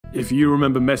If you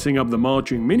remember messing up the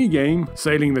marching minigame,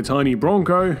 sailing the tiny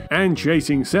Bronco, and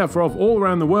chasing Sephiroth all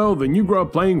around the world, then you grew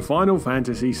up playing Final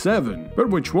Fantasy VII. But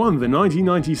which one, the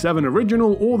 1997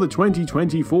 original or the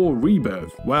 2024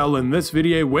 Rebirth? Well, in this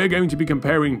video we're going to be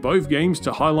comparing both games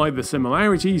to highlight the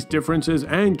similarities, differences,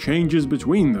 and changes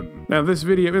between them. Now this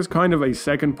video is kind of a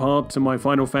second part to my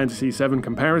Final Fantasy VII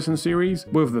comparison series,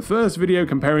 with the first video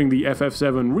comparing the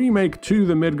FF7 remake to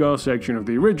the Midgar section of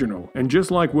the original. And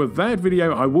just like with that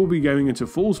video, I will be going into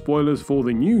full spoilers for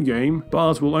the new game,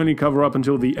 but will only cover up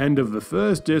until the end of the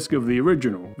first disc of the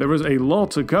original. There is a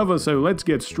lot to cover, so let's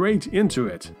get straight into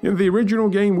it. In the original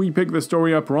game, we pick the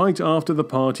story up right after the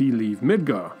party leave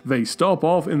Midgar. They stop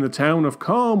off in the town of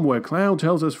Calm, where Cloud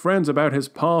tells his friends about his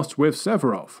past with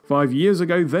Sephiroth. 5 years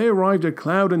ago, they arrived at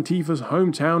Cloud and Tifa's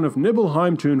hometown of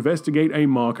Nibelheim to investigate a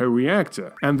Marco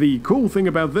reactor. And the cool thing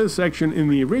about this section in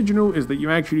the original is that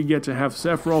you actually get to have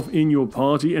Sephiroth in your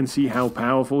party and see how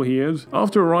powerful he is.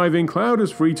 After arriving, Cloud is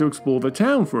free to explore the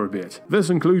town for a bit. This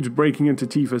includes breaking into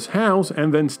Tifa's house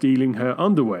and then stealing her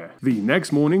underwear. The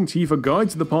next morning, Tifa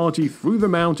guides the party through the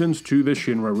mountains to the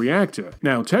Shinra reactor.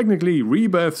 Now technically,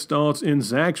 Rebirth starts in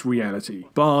Zack's reality,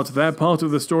 but that part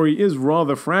of the story is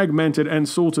rather fragmented and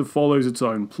sort of follows its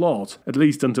own plot, at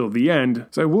least until the end,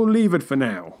 so we'll leave it for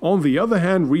now. On the other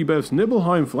hand, Rebirth's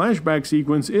Nibelheim flashback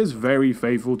sequence is very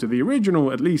faithful to the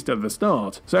original, at least at the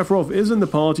start. Sephiroth is in the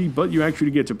party, but you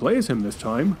actually get to play as him this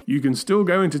time. You can still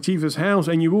go into Tifa's house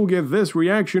and you will get this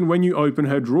reaction when you open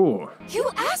her drawer.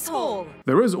 You asshole!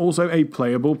 There is also a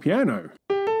playable piano.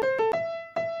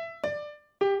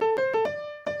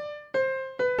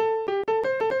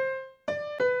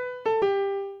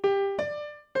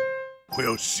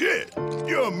 Well shit,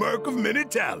 you're a merc of many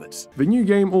talents. The new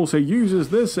game also uses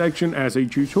this section as a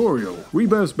tutorial.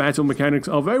 Rebirth's battle mechanics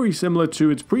are very similar to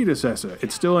its predecessor.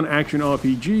 It's still an action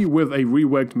RPG with a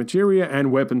reworked materia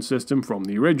and weapon system from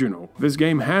the original. This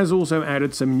game has also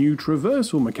added some new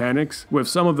traversal mechanics, with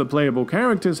some of the playable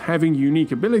characters having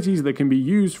unique abilities that can be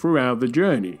used throughout the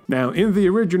journey. Now in the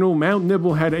original, Mount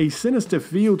Nibel had a sinister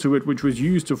feel to it which was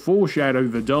used to foreshadow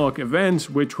the dark events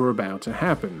which were about to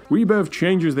happen. Rebirth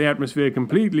changes the atmosphere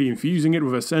completely, infusing it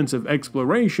with a sense of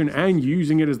exploration and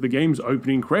using it as the game's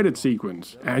opening credit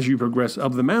sequence. As you progress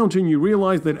up the mountain, you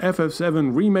realize that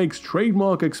FF7 Remake's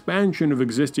trademark expansion of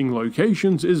existing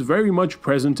locations is very much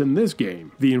present in this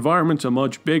game. The environments are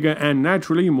much bigger and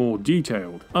naturally more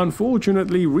detailed.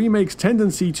 Unfortunately, Remake's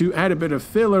tendency to add a bit of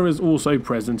filler is also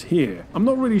present here. I'm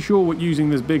not really sure what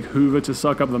using this big hoover to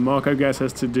suck up the Marco gas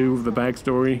has to do with the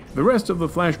backstory. The rest of the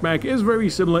flashback is very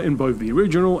similar in both the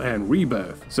original and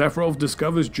Rebirth. Sephiroth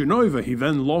discovers Jenova. He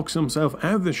then locks himself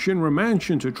at the Shinra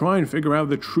mansion to try and figure out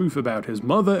the truth about his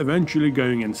mother, eventually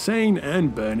going insane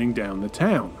and burning down the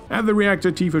town. At the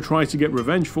reactor, Tifa tries to get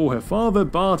revenge for her father,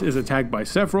 but is attacked by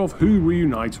Sephiroth, who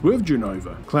reunites with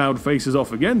Jenova. Cloud faces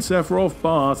off against Sephiroth,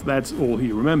 but that's all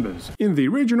he remembers. In the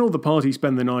original, the party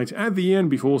spend the night at the inn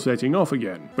before setting off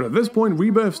again. But at this point,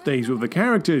 Rebirth stays with the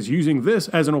characters, using this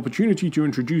as an opportunity to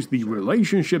introduce the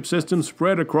relationship system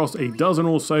spread across a dozen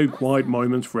or so quiet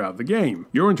moments throughout the game.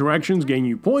 Your interactions gain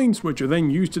you points, which are then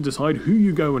used to decide who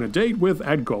you go on a date with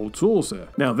at Gold Saucer.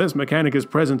 Now this mechanic is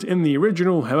present in the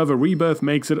original, however Rebirth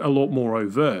makes it a lot more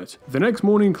overt. The next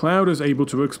morning, Cloud is able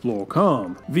to explore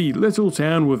Calm. The little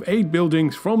town with 8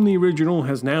 buildings from the original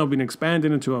has now been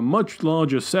expanded into a much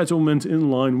larger settlement in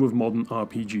line with modern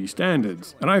RPG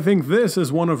standards. And I think this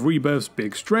is one of Rebirth's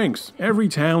big strengths. Every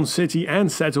town, city,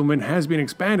 and settlement has been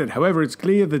expanded, however it's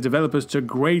clear the developers took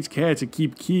great care to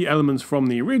keep key elements from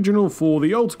the original for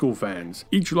the old school fans.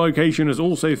 Each location is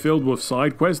also filled with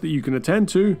side quests that you can attend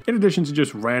to, in addition to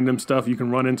just random stuff you can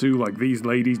run into, like these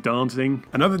ladies dancing.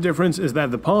 Another difference is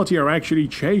that the party are actually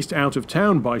chased out of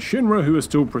town by Shinra, who are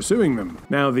still pursuing them.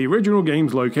 Now the original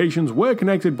game's locations were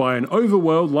connected by an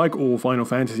overworld like all Final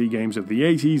Fantasy games of the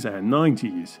 80s and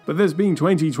 90s. But this being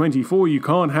 2024, you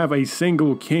can't have a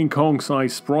single King Kong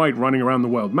sized sprite running around the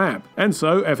world map, and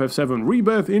so FF7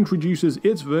 Rebirth introduces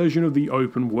its version of the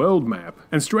open world map.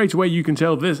 And straight away you can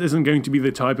tell this isn't going to be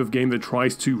the type of game that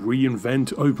tries to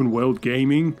reinvent open world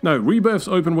gaming. No, Rebirth's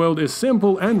open world is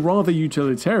simple and rather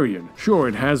utilitarian. Sure,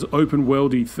 it has open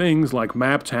worldy things like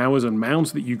map towers and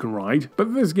mounts that you can ride,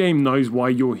 but this game knows why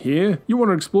you're here. You want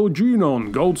to explore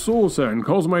Junon, Gold Saucer, and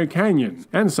Cosmo Canyon,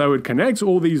 and so it connects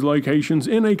all these locations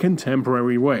in a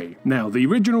contemporary way. Now, the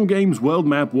original game's world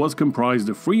map was comprised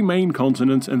of 3 main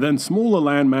continents and then smaller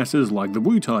land masses like the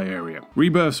Wutai area.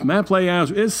 Rebirth's map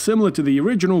layout is similar to the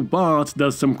original, original, Bart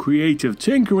does some creative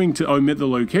tinkering to omit the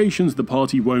locations the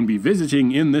party won't be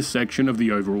visiting in this section of the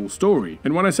overall story.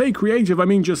 And when I say creative, I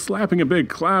mean just slapping a big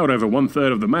cloud over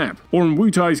 1/3 of the map, or in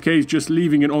Wutai's case just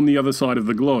leaving it on the other side of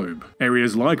the globe.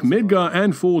 Areas like Midgar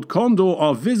and Fort Condor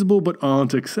are visible but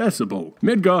aren't accessible.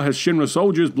 Midgar has Shinra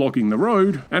soldiers blocking the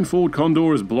road, and Fort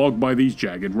Condor is blocked by these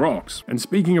jagged rocks. And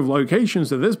speaking of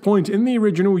locations, at this point in the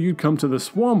original you'd come to the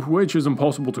swamp, which is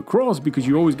impossible to cross because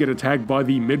you always get attacked by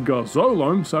the Midgar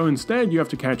Zolom, so instead you have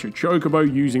to catch a chocobo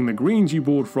using the greens you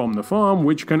bought from the farm,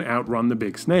 which can outrun the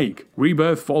big snake.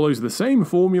 Rebirth follows the same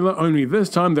formula, only this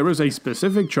time there is a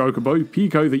specific chocobo,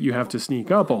 Pico, that you have to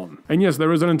sneak up on. And yes,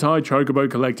 there is an entire chocobo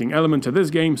collecting element to this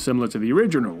game similar to the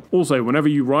original. Also, whenever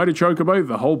you ride a chocobo,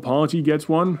 the whole party gets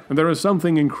one, and there is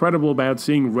something incredible about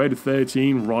seeing Red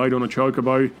 13 ride on a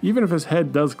chocobo, even if his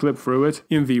head does clip through it.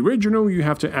 In the original, you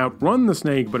have to outrun the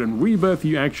snake, but in Rebirth,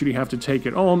 you actually have to take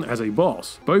it on as a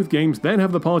boss. Both games then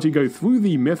have the party go through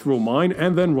the Mithril mine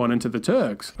and then run into the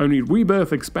Turks. Only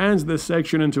Rebirth expands this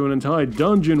section into an entire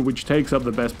dungeon, which takes up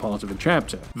the best part of a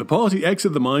chapter. The party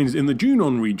exit the mines in the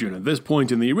Junon region. At this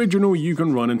point in the original, you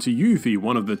can run into Yuffie,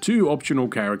 one of the 2 optional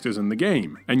characters in the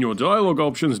game, and your dialogue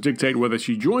options dictate whether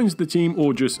she joins the team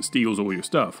or just steals all your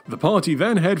stuff. The party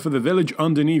then head for the village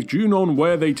underneath Junon,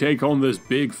 where they take on this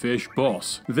big fish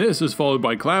boss. This is followed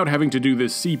by Cloud having to do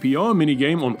this CPR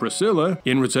minigame on Priscilla.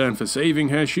 In return for saving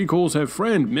her, she calls her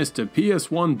friend Mr.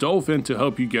 PS1 Dolphin to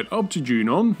help you get up to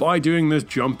Junon by doing this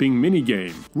jumping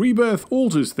minigame. Rebirth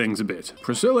alters things a bit.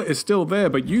 Priscilla is still there,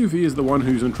 but Yuffie is the one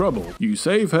who's in trouble. You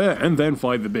save her and then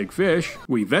fight the big fish.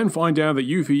 We then find out that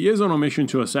Yuffie is on a mission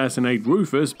to assassinate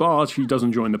Rufus, but she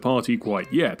doesn't join the party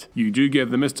quite yet. You do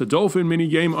get the Mr. Dolphin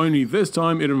minigame, only this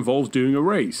time it involves doing a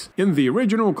race. In the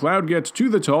original, Cloud gets to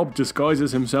the top,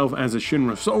 disguises himself as a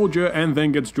Shinra soldier, and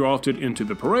then gets drafted into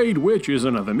the parade, which is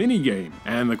another minigame.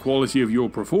 And the quality of your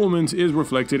performance is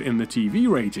reflected in the TV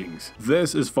ratings.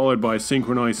 This is followed by a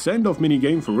synchronized send-off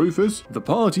minigame for Rufus. The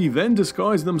party then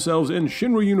disguise themselves in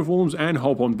Shinra uniforms and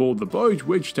hop on board the boat,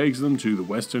 which takes them to the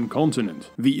western continent.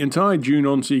 The entire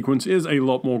Junon sequence is a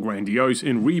lot more grandiose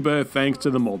in Rebirth thanks to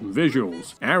the modern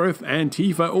visuals. Aerith and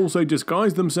Tifa also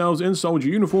disguise themselves in soldier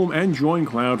uniform and join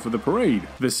Cloud for the parade.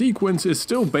 The sequence is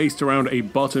still based around a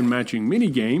button matching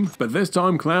minigame, but this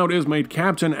time Cloud is made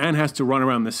captain and has to run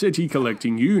around the city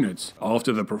collecting units.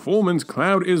 After the performance,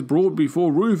 Cloud is brought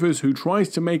before Rufus, who tries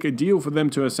to make a deal for them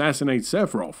to assassinate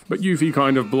Sephiroth, but Yuffie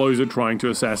kind of blows it trying to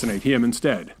assassinate him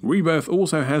instead. Rebirth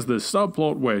also has this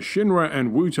subplot where Shinra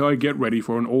and Wutai get ready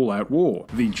for an all-out war.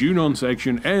 The Junon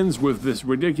section ends with this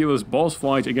ridiculous boss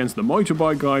fight against the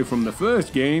motorbike guy from the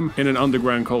first game in an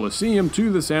underground coliseum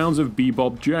to the sounds of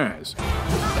bebop jazz.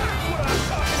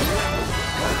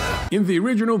 In the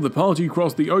original, the party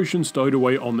crossed the ocean stowed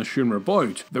away on the Shinra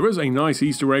boat. There is a nice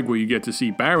Easter egg where you get to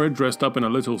see Barrett dressed up in a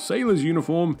little sailor's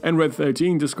uniform and Red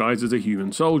 13 disguised as a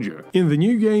human soldier. In the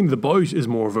new game, the boat is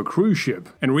more of a cruise ship,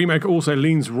 and Remake also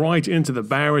leans right into the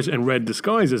Barrett and Red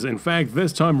disguises. In fact,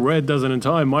 this time Red does an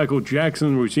entire Michael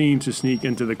Jackson routine to sneak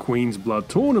into the Queen's Blood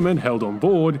tournament held on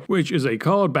board, which is a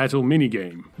card battle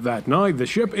minigame. That night, the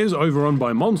ship is overrun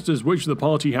by monsters which the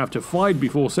party have to fight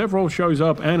before Sephiroth shows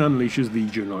up and unleashes the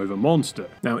Genova monster.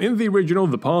 Now, in the original,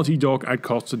 the party dock at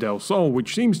Costa del Sol,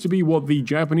 which seems to be what the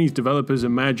Japanese developers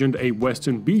imagined a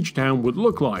western beach town would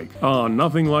look like.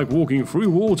 Nothing like walking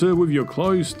through water with your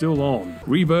clothes still on.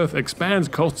 Rebirth expands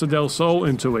Costa del Sol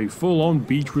into a full-on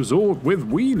beach resort with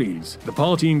wheelies. The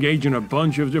party engage in a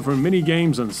bunch of different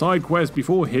mini-games and side quests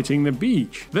before hitting the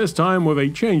beach, this time with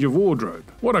a change of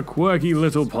wardrobe. What a quirky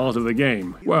little part of the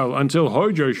game. Well, until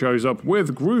Hojo shows up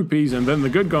with groupies and then the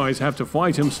good guys have to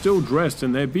fight him still dressed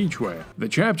in their beachwear. The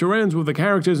chapter ends with the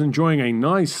characters enjoying a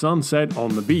nice sunset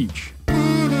on the beach.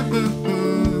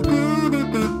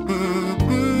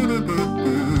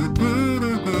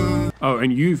 Oh,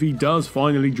 and Yuffie does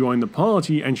finally join the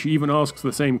party, and she even asks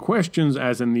the same questions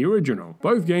as in the original.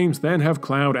 Both games then have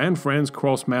Cloud and friends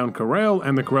cross Mount Corel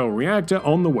and the Corel reactor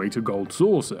on the way to Gold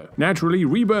Saucer. Naturally,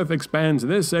 Rebirth expands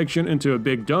this section into a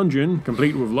big dungeon,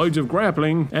 complete with loads of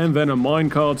grappling, and then a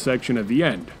minecart section at the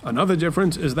end. Another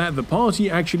difference is that the party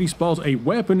actually spot a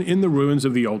weapon in the ruins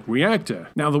of the old reactor.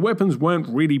 Now, the weapons weren't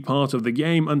really part of the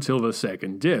game until the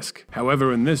second disc.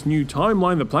 However, in this new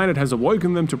timeline, the planet has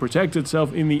awoken them to protect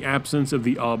itself in the absence absence of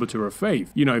the Arbiter of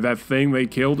Faith. You know, that thing they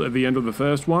killed at the end of the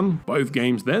first one? Both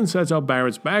games then set up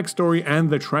Barrett's backstory and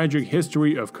the tragic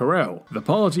history of Corel. The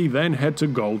party then head to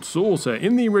Gold Saucer.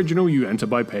 In the original, you enter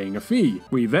by paying a fee.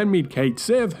 We then meet Kate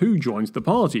Sith, who joins the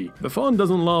party. The fun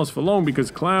doesn't last for long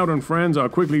because Cloud and friends are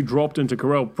quickly dropped into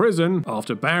Corel prison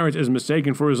after Barrett is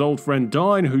mistaken for his old friend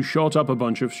Dine, who shot up a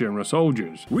bunch of Shinra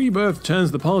soldiers. Rebirth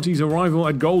turns the party's arrival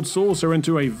at Gold Saucer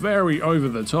into a very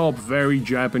over-the-top, very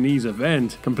Japanese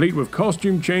event, complete with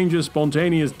costume changes,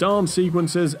 spontaneous dance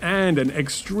sequences, and an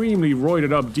extremely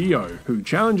roided up Dio, who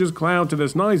challenges Cloud to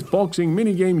this nice boxing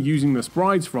minigame using the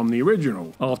sprites from the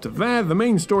original. After that, the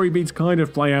main story beats kind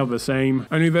of play out the same,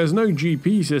 only there's no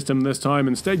GP system this time.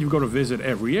 Instead, you've got to visit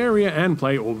every area and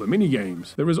play all the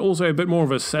minigames. There is also a bit more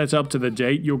of a setup to the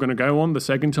date you're going to go on the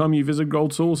second time you visit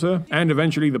Gold Saucer, and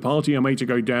eventually the party are made to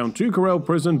go down to Corel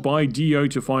Prison by Dio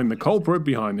to find the culprit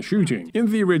behind the shooting.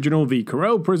 In the original, the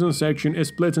Corel Prison section is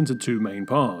split into two main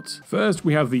parts. First,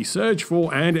 we have the search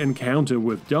for and encounter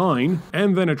with Dine,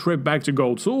 and then a trip back to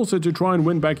Gold Saucer to try and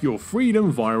win back your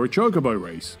freedom via a chocobo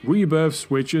race. Rebirth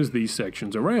switches these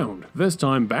sections around. This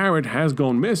time, Barrett has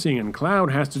gone missing and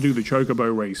Cloud has to do the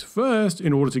chocobo race first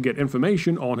in order to get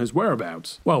information on his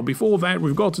whereabouts. Well, before that,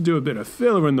 we've got to do a bit of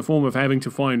filler in the form of having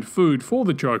to find food for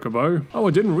the chocobo. Oh,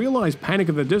 I didn't realize Panic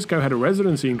at the Disco had a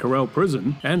residency in Corel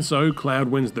Prison, and so Cloud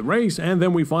wins the race, and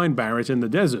then we find Barrett in the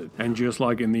desert. And just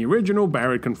like in the original,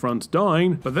 Barrett confronts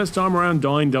Dine, but this time around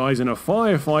Dine dies in a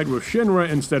firefight with Shinra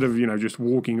instead of, just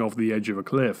walking off the edge of a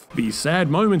cliff. The sad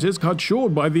moment is cut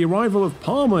short by the arrival of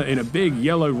Palmer in a big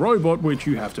yellow robot which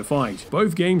you have to fight.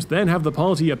 Both games then have the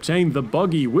party obtain the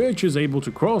buggy, which is able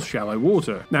to cross shallow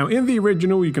water. Now, in the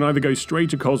original, you can either go straight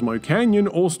to Cosmo Canyon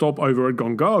or stop over at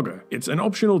Gongaga. It's an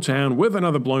optional town with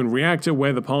another blown reactor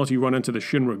where the party run into the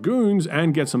Shinra goons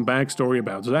and get some backstory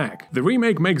about Zack. The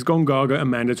remake makes Gongaga a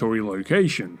mandatory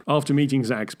location. After meeting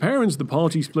Zack's parents, the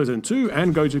party split in two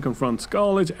and go to confront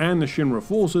Scarlet and the Shinra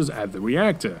forces at the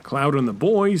reactor. Cloud and the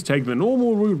boys take the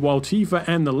normal route while Tifa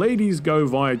and the ladies go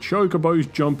via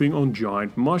chocobos jumping on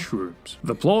giant mushrooms.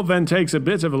 The plot then takes a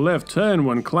bit of a left turn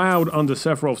when Cloud, under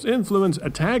Sephiroth's influence,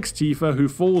 attacks Tifa, who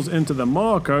falls into the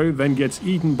Marco, then gets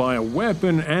eaten by a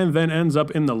weapon, and then ends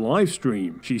up in the live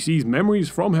stream. She sees memories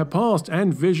from her past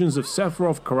and visions of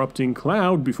Sephiroth corrupting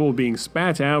Cloud before being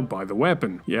spat out by the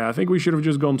weapon. Yeah, I think we should have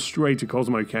just gone straight to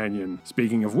Cosmo Canyon.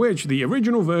 Speaking of which, the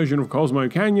original version of Cosmo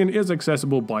Canyon is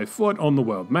accessible by foot on the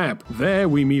world map. There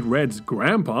we meet Red's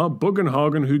grandpa,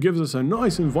 Bugenhagen, who gives us a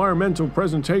nice environmental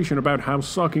presentation about how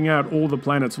sucking out all the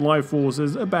planet's life force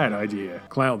is a bad idea.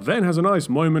 Cloud then has a nice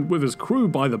moment with his crew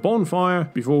by the bonfire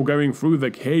before going through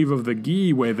the Cave of the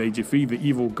Gi, where they defeat the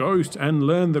evil ghost and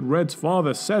learn that Red's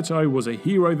father Seto was a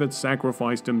hero that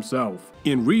sacrificed himself.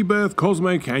 In Rebirth,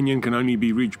 Cosmo Canyon can only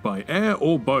be reached by air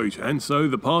or boat, and so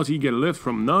the party get a lift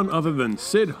from none other than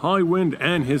Sid Highwind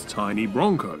and his tiny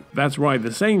Bronco. That's right,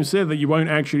 the same Sid that you won't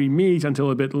actually meet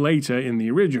until a bit later in the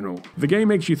original. The game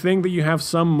makes you think that you have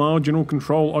some marginal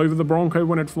control over the Bronco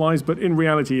when it flies, but in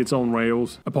reality it's on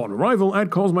rails. Upon arrival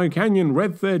at Cosmo Canyon,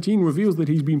 Red 13 reveals that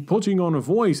he's been putting on a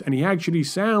voice and he actually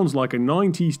sounds like a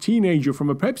 90s teenager from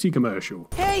a Pepsi commercial.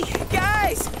 Hey,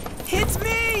 guys! It's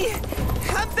me!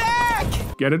 I'm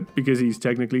back! Get it? Because he's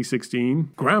technically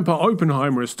 16. Grandpa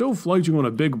Oppenheimer is still floating on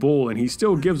a big ball and he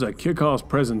still gives a kick-ass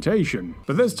presentation.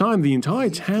 But this time the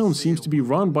entire town seems to be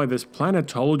run by this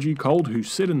planetology cult who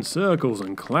sit in circles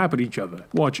and clap at each other.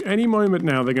 Watch, any moment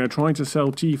now they're going to try to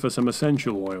sell Tifa some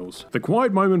essential oils. The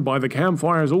quiet moment by the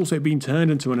campfire has also been turned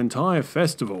into an entire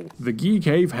festival. The Gi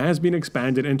Cave has been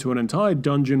expanded into an entire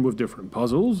dungeon with different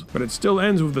puzzles, but it still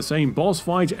ends with the same boss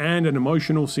fight and an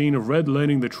emotional scene of Red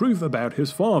learning the truth about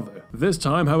his father. This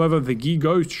time, however, the Gi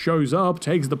Ghost shows up,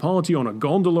 takes the party on a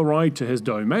gondola ride to his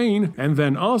domain, and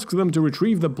then asks them to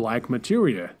retrieve the black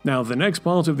materia. Now, the next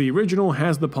part of the original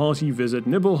has the party visit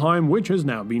Nibelheim, which has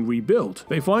now been rebuilt.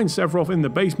 They find Sephiroth in the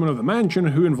basement of the mansion,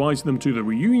 who invites them to the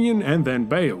reunion and then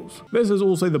bails. This is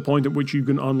also the point at which you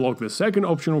can unlock the second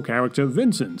optional character,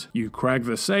 Vincent. You crack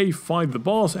the safe, fight the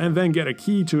boss, and then get a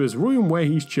key to his room where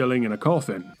he's chilling in a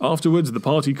coffin. Afterwards, the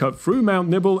party cut through Mount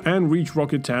Nibel and reach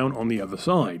Rocket Town on the other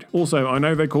side. Also, I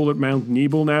know they call it Mount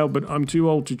Nibel now, but I'm too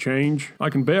old to change.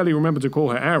 I can barely remember to call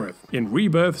her Aerith. In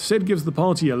Rebirth, Sid gives the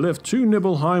party a lift to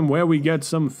Nibelheim where we get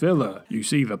some filler. You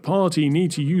see, the party need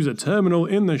to use a terminal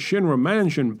in the Shinra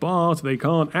mansion, but they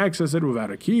can't access it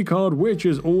without a keycard, which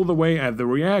is all the way at the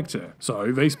reactor.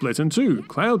 So they split in two.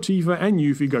 Cloud, Tifa, and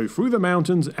Yuffie go through the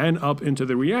mountains and up into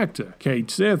the reactor. Kate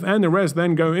Sith and the rest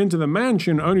then go into the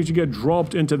mansion, only to get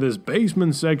dropped into this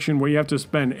basement section where you have to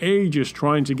spend ages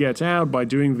trying to get out by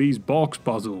doing these boss box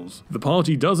puzzles. The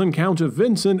party does encounter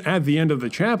Vincent at the end of the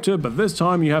chapter, but this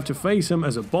time you have to face him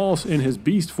as a boss in his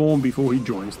beast form before he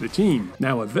joins the team.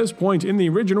 Now at this point in the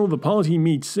original, the party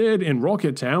meets Sid in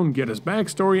Rocket Town, get his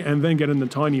backstory, and then get in the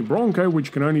tiny Bronco,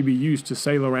 which can only be used to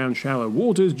sail around shallow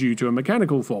waters due to a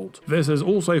mechanical fault. This is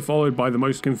also followed by the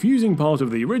most confusing part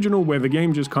of the original, where the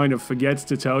game just kind of forgets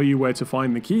to tell you where to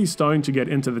find the keystone to get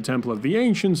into the Temple of the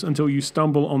Ancients until you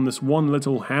stumble on this one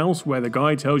little house where the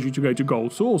guy tells you to go to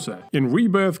Gold Saucer. In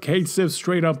Rebirth, Cait Sith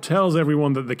straight up tells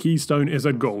everyone that the keystone is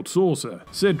a Gold Saucer.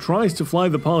 Sid tries to fly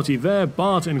the party there,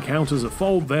 but encounters a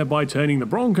fault, thereby turning the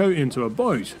Bronco into a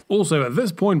boat. Also at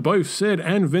this point, both Sid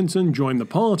and Vincent join the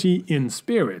party in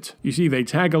spirit. You see, they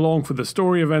tag along for the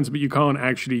story events, but you can't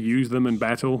actually use them in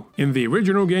battle. In the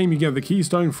original game, you get the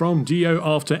keystone from Dio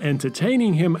after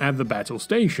entertaining him at the battle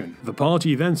station. The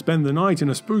party then spend the night in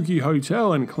a spooky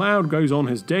hotel, and Cloud goes on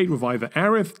his date with either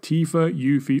Aerith, Tifa,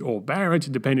 Yuffie, or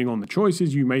Barrett, depending on the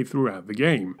choices you made throughout the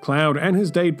game. Cloud and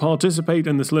his date participate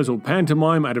in this little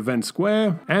pantomime at Event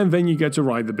Square, and then you get to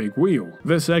ride the big wheel.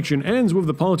 This section ends with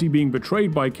the party being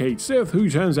betrayed by Cait Sith, who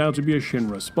turns out to be a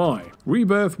Shinra spy.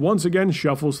 Rebirth once again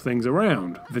shuffles things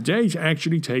around. The date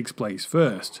actually takes place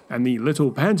first, and the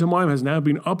little pantomime has now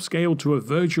been upscaled to a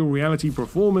virtual reality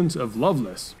performance of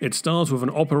Loveless. It starts with an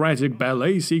operatic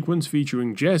ballet sequence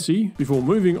featuring Jessie, before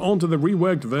moving on to the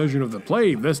reworked version of the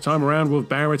play, this time around with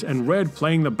Barrett and Red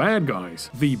playing the bad guys.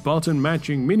 The button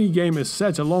matching minigame is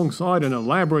set alongside an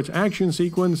elaborate action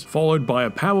sequence, followed by a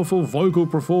powerful vocal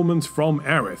performance from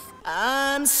Aerith.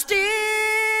 I'm still in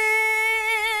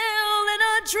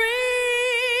a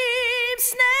dream,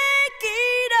 snake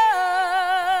eater.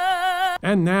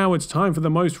 And now it's time for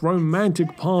the most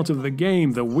romantic part of the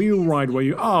game, the wheel ride, where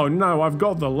you, oh no, I've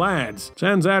got the lads.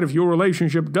 Turns out if your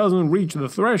relationship doesn't reach the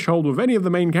threshold with any of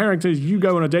the main characters, you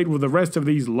go on a date with the rest of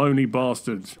these lonely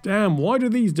bastards. Damn, why do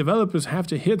these developers have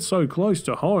to hit so close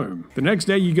to home? The next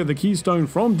day you get the keystone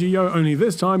from Dio, only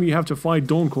this time you have to fight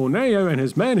Don Corneo and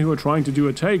his men who are trying to do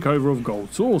a takeover of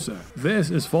Gold Saucer.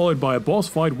 This is followed by a boss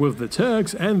fight with the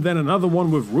Turks, and then another one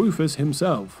with Rufus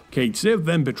himself. Cait Sith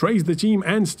then betrays the team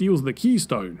and steals the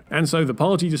keystone, and so the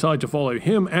party decide to follow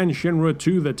him and Shinra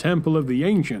to the Temple of the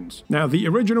Ancients. Now, the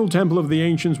original Temple of the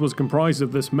Ancients was comprised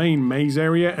of this main maze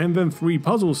area and then 3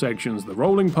 puzzle sections, the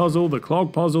rolling puzzle, the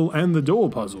clock puzzle, and the door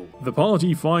puzzle. The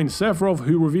party finds Sephiroth,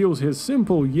 who reveals his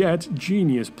simple yet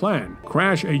genius plan: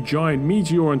 crash a giant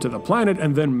meteor into the planet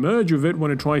and then merge with it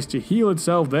when it tries to heal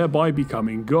itself, thereby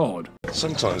becoming God.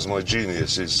 Sometimes my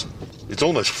genius it's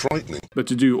almost frightening. But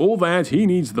to do all that, he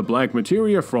needs the black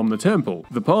materia from the temple.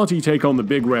 The party take on the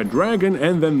big red dragon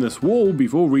and then this wall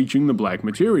before reaching the black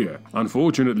materia.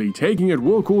 Unfortunately, taking it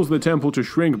will cause the temple to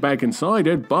shrink back inside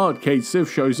it, but Cait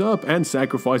Sith shows up and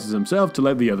sacrifices himself to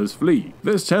let the others flee.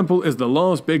 This temple is the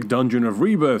last big dungeon of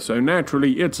Rebirth, so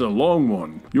naturally it's a long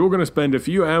one. You're gonna spend a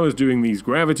few hours doing these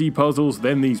gravity puzzles,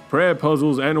 then these prayer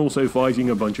puzzles, and also fighting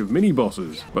a bunch of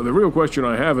mini-bosses. But the real question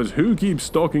I have is, who keeps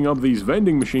stocking up these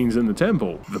vending machines in the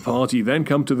temple? The party then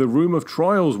come to the Room of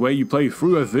Trials, where you play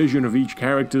through a vision of each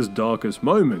character's darkest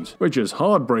moment, which is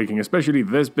heartbreaking, especially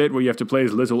this bit where you have to play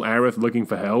as little Aerith looking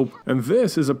for help. And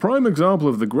this is a prime example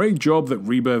of the great job that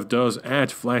Rebirth does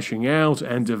at fleshing out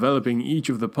and developing each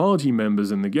of the party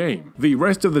members in the game. The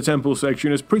rest of the temple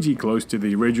section is pretty close to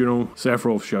the original.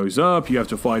 Sephiroth shows up, you have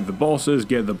to fight the bosses,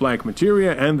 get the black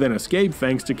materia, and then escape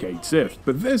thanks to Cait Sith.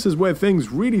 But this is where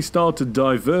things really start to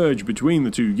diverge between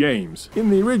the two games. In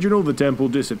the original, the temple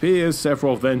disappears,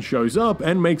 Sephiroth then shows up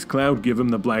and makes Cloud give him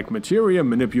the black materia,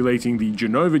 manipulating the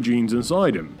Genova genes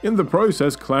inside him. In the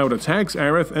process, Cloud attacks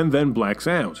Aerith and then blacks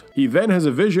out. He then has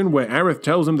a vision where Aerith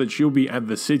tells him that she'll be at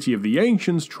the City of the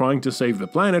Ancients trying to save the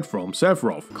planet from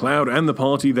Sephiroth. Cloud and the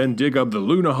party then dig up the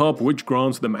Lunar Hub, which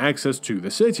grants them access to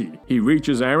the city. He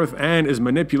reaches Aerith and is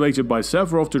manipulated by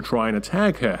Sephiroth to try and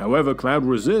attack her, however Cloud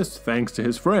resists thanks to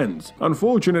his friends.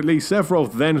 Unfortunately,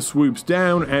 Sephiroth then swoops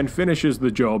down and finishes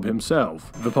the job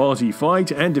himself. The party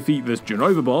fight and defeat this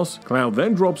Genova boss. Cloud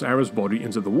then drops Aerith's body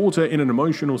into the water in an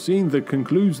emotional scene that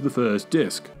concludes the first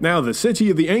disc. Now, the City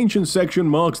of the Ancients section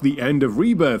marks the end of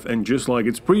Rebirth, and just like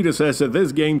its predecessor,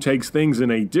 this game takes things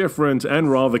in a different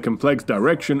and rather complex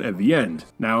direction at the end.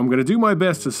 Now, I'm going to do my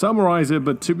best to summarize it,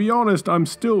 but to be honest, I'm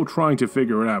still trying to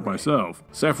figure it out myself.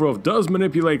 Sephiroth does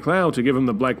manipulate Cloud to give him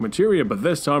the black materia, but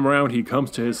this time around he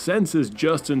comes to his senses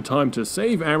just in time to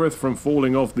save Aerith from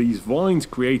falling off these vines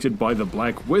created by the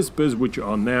Black Wisp Whispers, which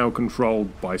are now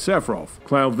controlled by Sephiroth.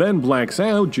 Cloud then blacks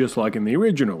out, just like in the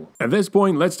original. At this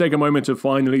point, let's take a moment to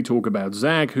finally talk about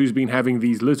Zack, who's been having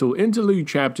these little interlude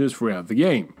chapters throughout the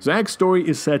game. Zack's story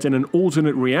is set in an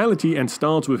alternate reality and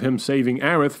starts with him saving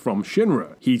Aerith from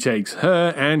Shinra. He takes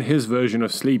her and his version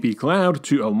of Sleepy Cloud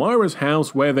to Elmira's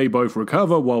house, where they both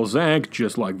recover, while Zack,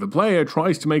 just like the player,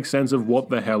 tries to make sense of what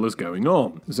the hell is going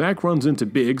on. Zack runs into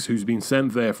Biggs, who's been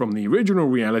sent there from the original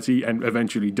reality and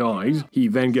eventually dies. He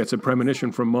then gets a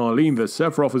premonition from Marlene that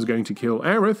Sephiroth is going to kill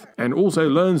Aerith, and also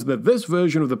learns that this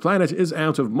version of the planet is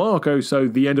out of Marco, so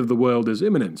the end of the world is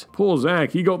imminent. Poor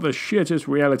Zack, he got the shittest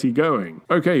reality going.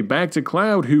 Okay, back to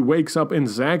Cloud, who wakes up in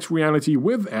Zack's reality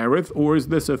with Aerith, or is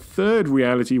this a third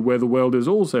reality where the world is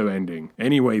also ending?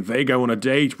 Anyway, they go on a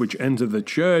date which ends at the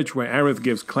church, where Aerith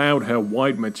gives Cloud her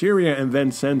white materia and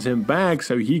then sends him back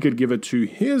so he could give it to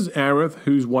his Aerith,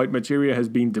 whose white materia has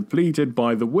been depleted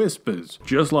by the Whispers.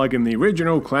 Just like in the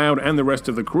original, Cloud and the rest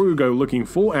of the crew go looking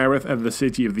for Aerith at the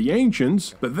City of the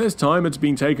Ancients, but this time it's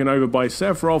been taken over by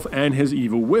Sephiroth and his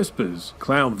evil Whispers.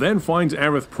 Cloud then finds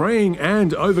Aerith praying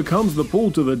and overcomes the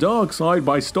pull to the dark side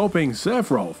by stopping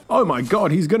Sephiroth. Oh my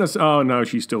god, he's gonna oh no,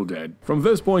 she's still dead. From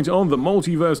this point on, the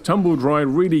multiverse tumble dry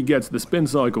really gets the spin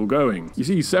cycle going. You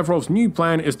see, Sephiroth's new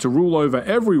plan is to rule over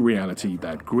every reality,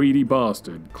 that greedy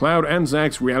bastard. Cloud and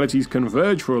Zack's realities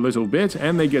converge for a little bit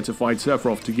and they get to fight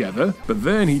Sephiroth together, but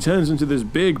then he turns into this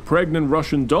big pregnant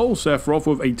Russian doll Sephiroth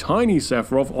with a tiny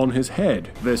Sephiroth on his head.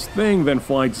 This thing then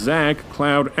fights Zack,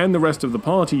 Cloud and the rest of the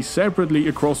party separately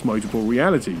across multiple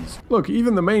realities. Look,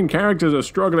 even the main characters are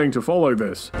struggling to follow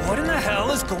this. What in the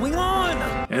hell is going on?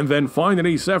 And then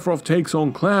finally Sephiroth takes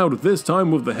on Cloud, this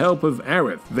time with the help of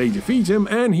Aerith. They defeat him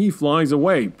and he flies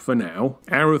away, for now.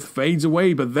 Aerith fades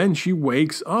away, but then she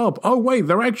wakes up. Oh wait,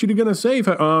 they're actually gonna save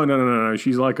her. Oh no,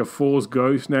 she's like a Force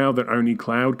ghost now that only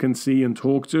Cloud can see and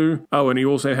talk to. Oh, and he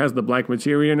also has the black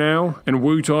materia now. And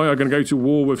Wutai are gonna go to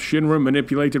war with Shinra,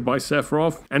 manipulated by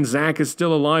Sephiroth. And Zack is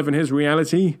still alive in his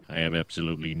reality. I have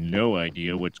absolutely no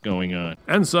idea what's going on.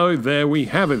 And so there we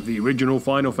have it, the original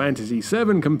Final Fantasy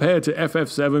VII compared to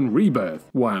FF7 Rebirth.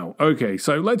 Wow, okay,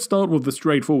 so let's start with the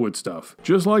straightforward stuff.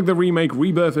 Just like the remake,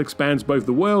 Rebirth expands both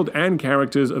the world and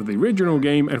characters of the original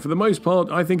game, and for the most part,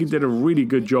 I think it did a really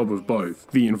good job of both.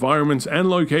 The environments and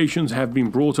locations have been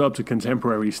brought up to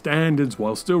contemporary standards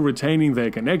while still retaining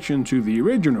their connection to the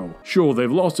original. Sure,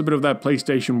 they've lost a bit of that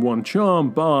PlayStation 1 charm,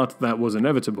 but that was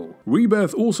inevitable.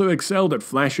 Rebirth also excelled at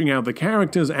flashing out the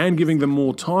characters and giving them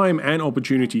more time and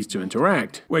opportunities to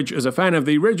interact, which as a fan of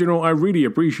the original I really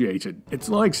appreciated. It's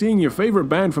like seeing your favorite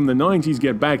band from the 90s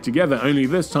get back together, only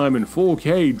this time in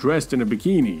 4K dressed in a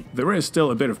bikini. There is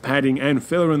still a bit of padding and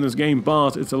filler in this game,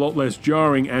 but it's a lot less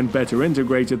jarring and better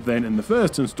integrated than in the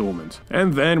first installment.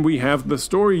 And then we have the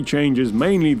story changes,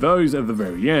 mainly those at the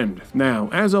very end. Now,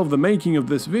 as of the making of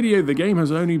this video, the game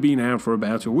has only been out for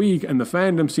about a week and the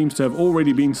fandom seems to have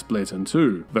already been split in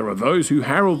two. There are those who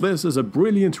herald this as a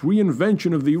brilliant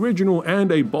reinvention of the original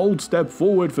and a bold step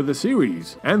forward for the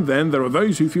series. And then there are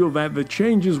those who feel that the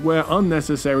changes were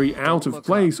unnecessary, out of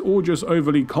place, or just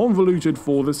overly convoluted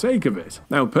for the sake of it.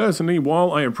 Now personally,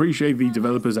 while I appreciate the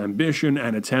developer's ambition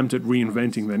and attempt at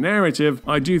reinventing the narrative,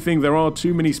 I do think there are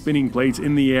too many spinning plates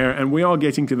in the air and we are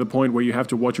getting to the point where you have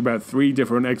to watch about 3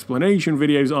 different explanation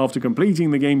videos after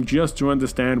completing the game just to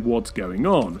understand what's going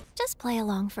on. Just play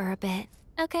along for a bit.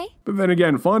 Okay. But then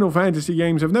again, Final Fantasy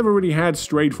games have never really had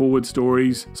straightforward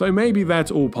stories, so maybe that's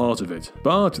all part of it.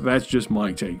 But that's just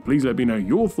my take. Please let me know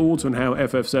your thoughts on how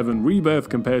FF7 Rebirth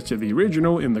compares to the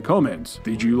original in the comments.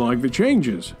 Did you like the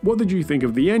changes? What did you think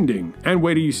of the ending? And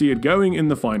where do you see it going in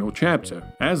the final chapter?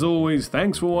 As always,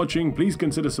 thanks for watching, please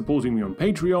consider supporting me on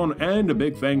Patreon, and a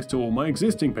big thanks to all my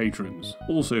existing patrons.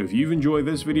 Also, if you've enjoyed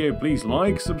this video, please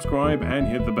like, subscribe, and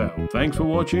hit the bell. Thanks for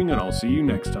watching, and I'll see you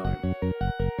next time.